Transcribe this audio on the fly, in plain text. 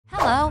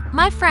Hello,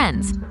 my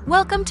friends.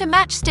 Welcome to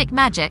Matchstick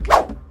Magic.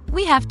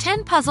 We have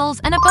 10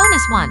 puzzles and a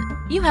bonus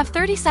one. You have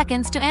 30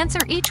 seconds to answer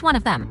each one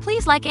of them.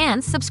 Please like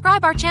and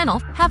subscribe our channel.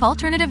 Have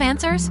alternative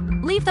answers?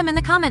 Leave them in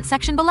the comment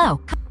section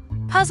below.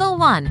 Puzzle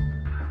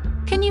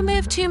 1. Can you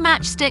move 2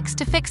 matchsticks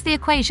to fix the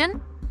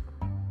equation?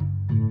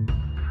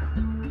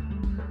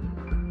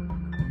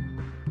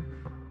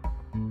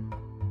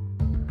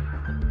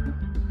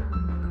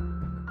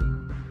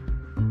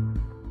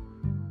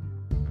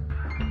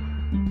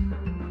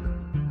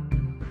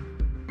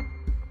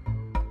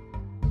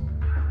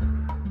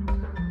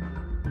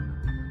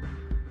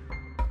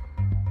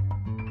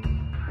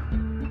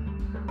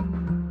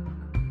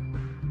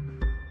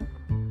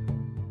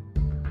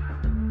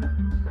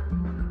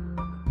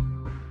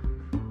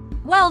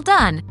 Well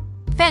done!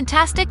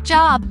 Fantastic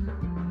job!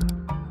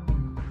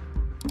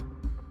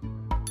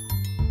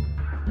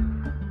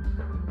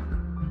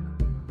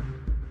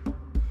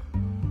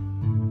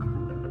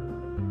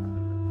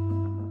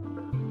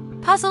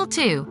 Puzzle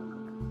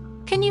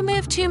 2. Can you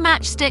move 2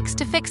 matchsticks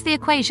to fix the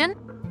equation?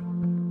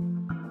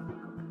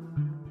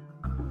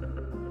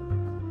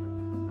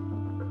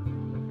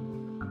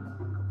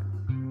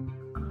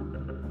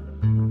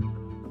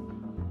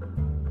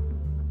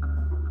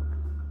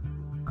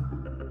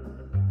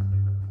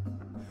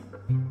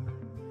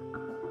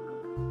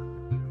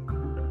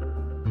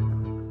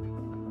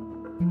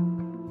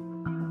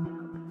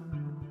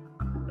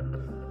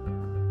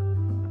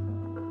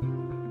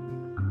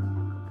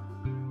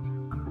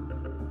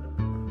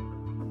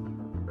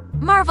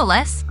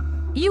 Marvelous!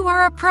 You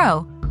are a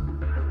pro!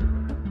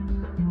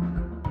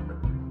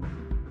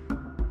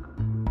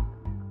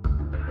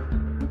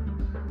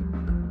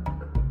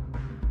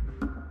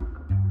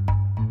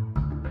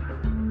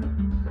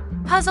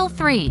 Puzzle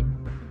 3.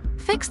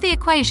 Fix the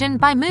equation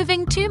by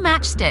moving 2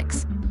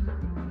 matchsticks.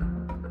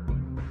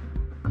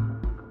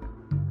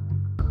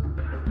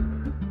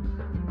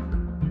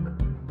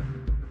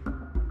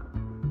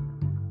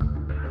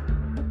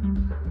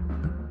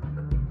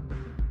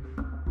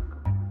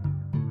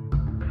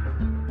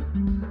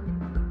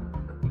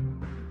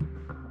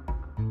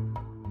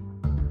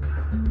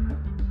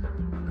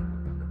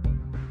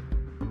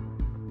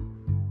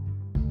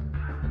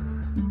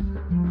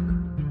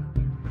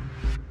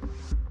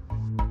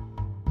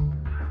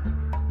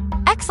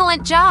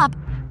 Excellent job!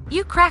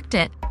 You cracked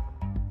it!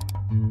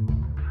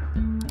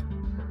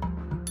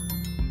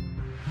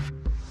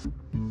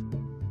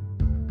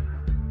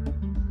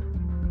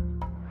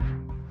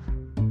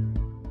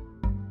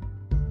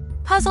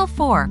 Puzzle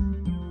 4.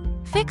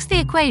 Fix the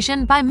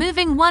equation by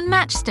moving 1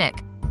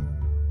 matchstick.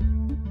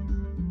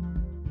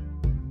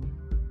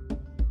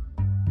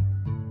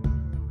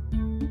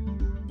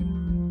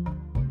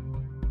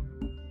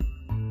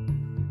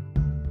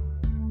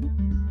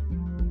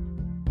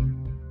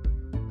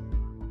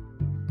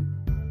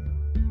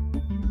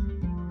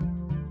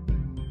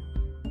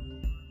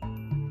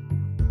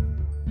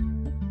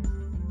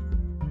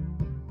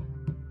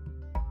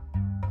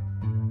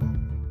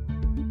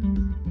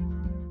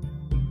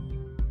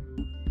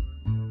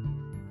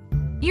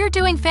 You're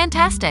doing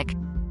fantastic!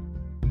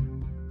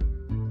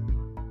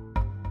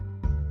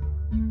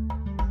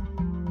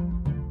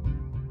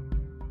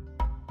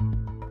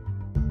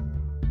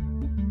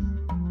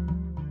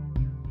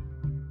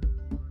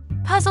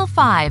 Puzzle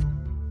 5.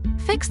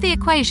 Fix the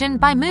equation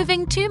by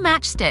moving 2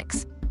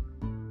 matchsticks.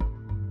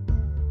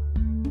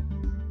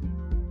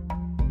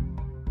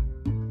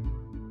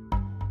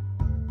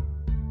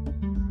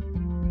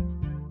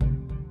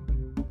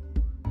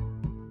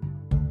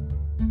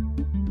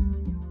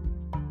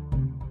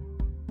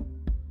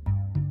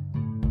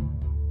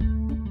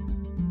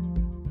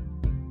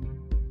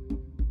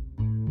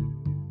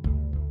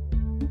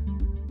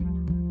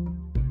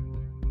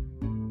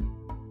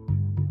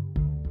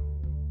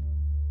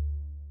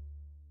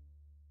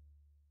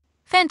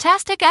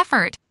 Fantastic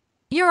effort!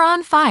 You're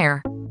on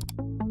fire!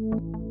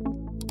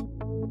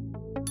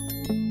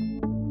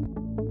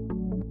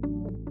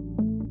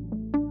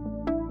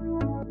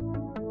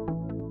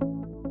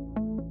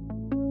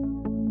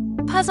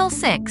 Puzzle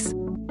 6.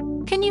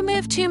 Can you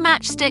move 2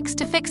 matchsticks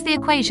to fix the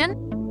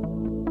equation?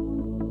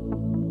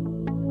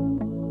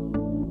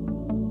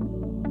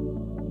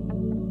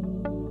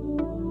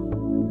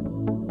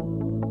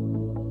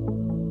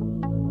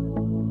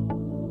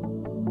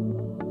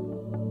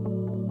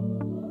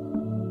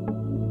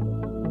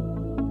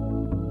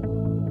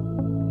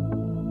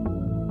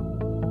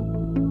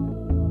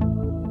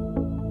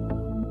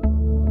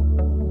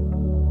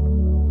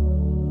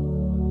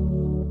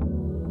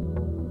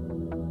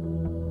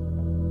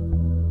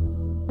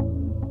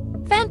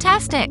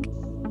 Fantastic!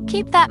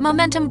 Keep that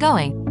momentum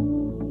going.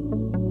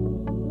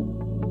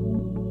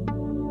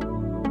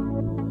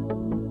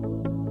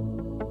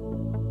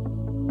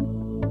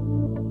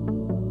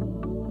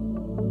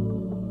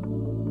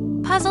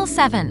 Puzzle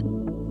 7.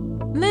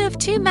 Move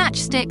 2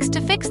 matchsticks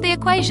to fix the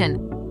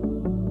equation.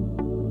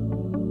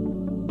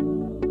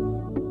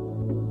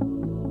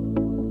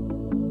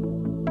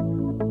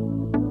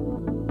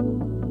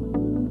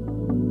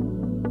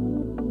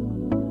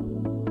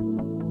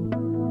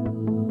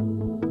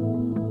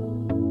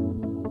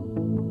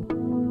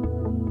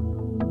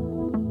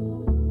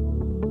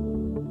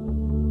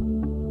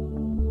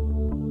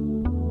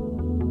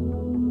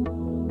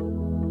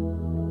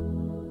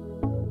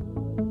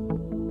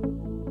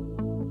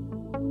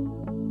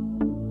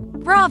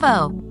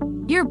 Bravo!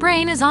 Your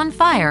brain is on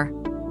fire.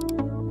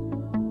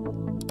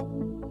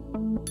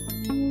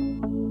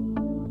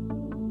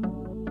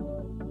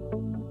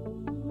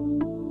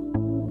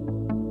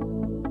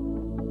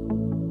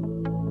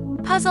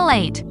 Puzzle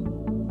 8.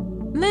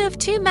 Move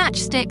 2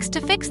 matchsticks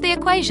to fix the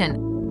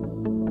equation.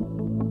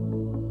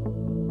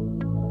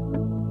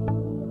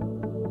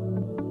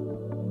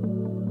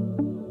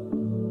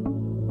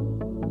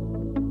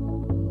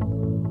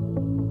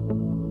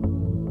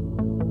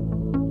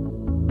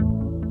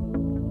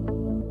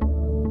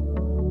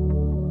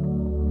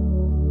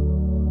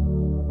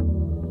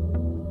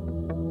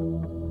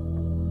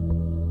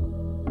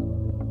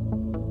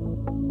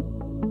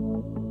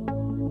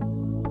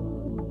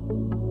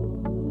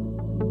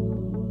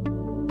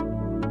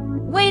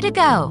 Way to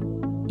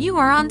go! You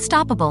are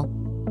unstoppable.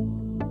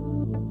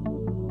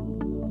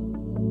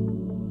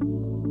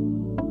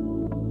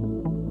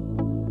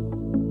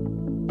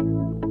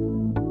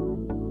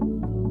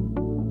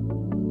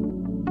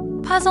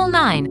 Puzzle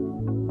 9.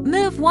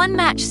 Move 1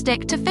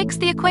 matchstick to fix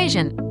the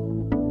equation.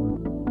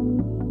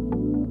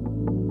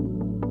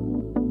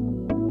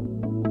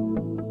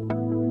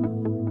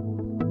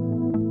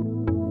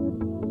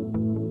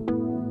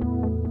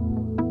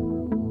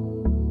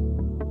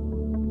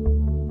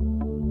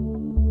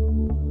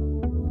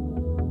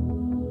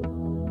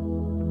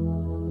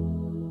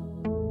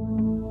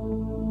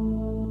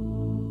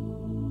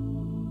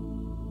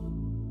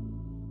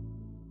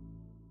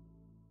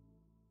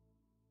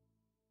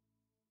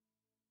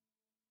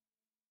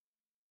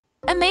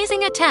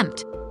 Amazing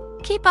attempt!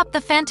 Keep up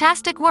the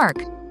fantastic work!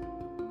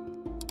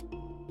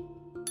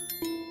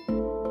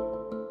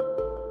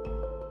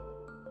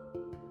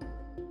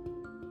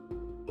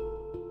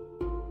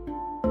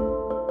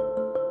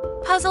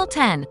 Puzzle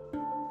 10.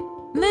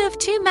 Move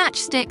 2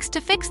 matchsticks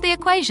to fix the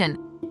equation.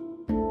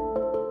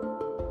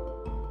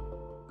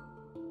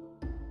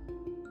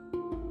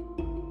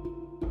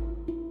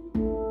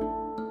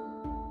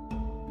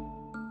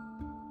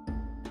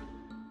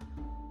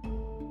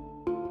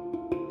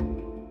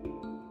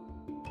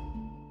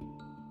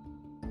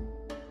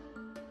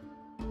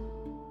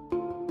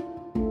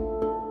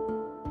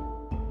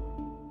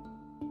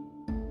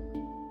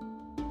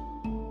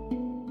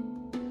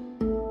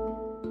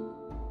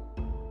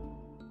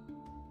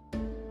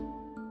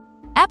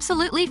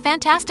 Absolutely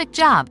fantastic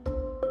job!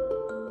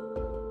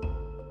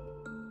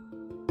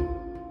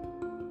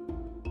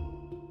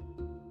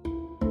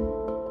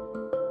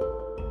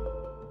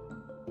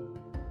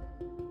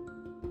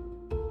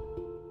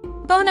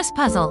 Bonus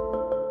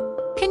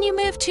puzzle. Can you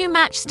move 2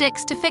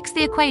 matchsticks to fix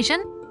the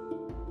equation?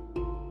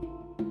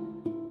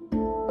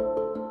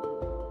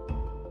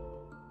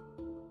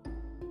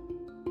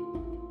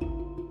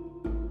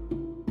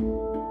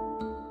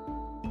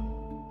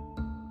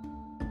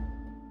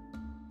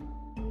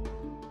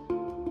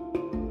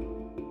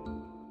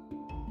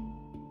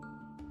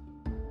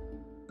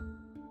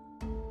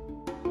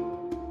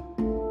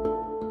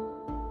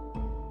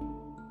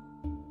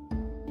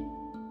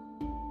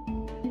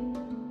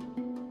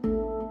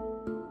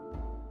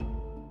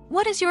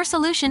 What is your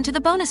solution to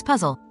the bonus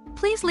puzzle?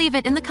 Please leave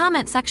it in the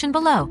comment section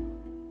below.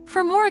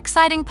 For more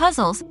exciting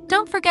puzzles,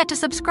 don't forget to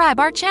subscribe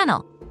our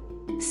channel.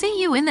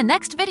 See you in the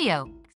next video.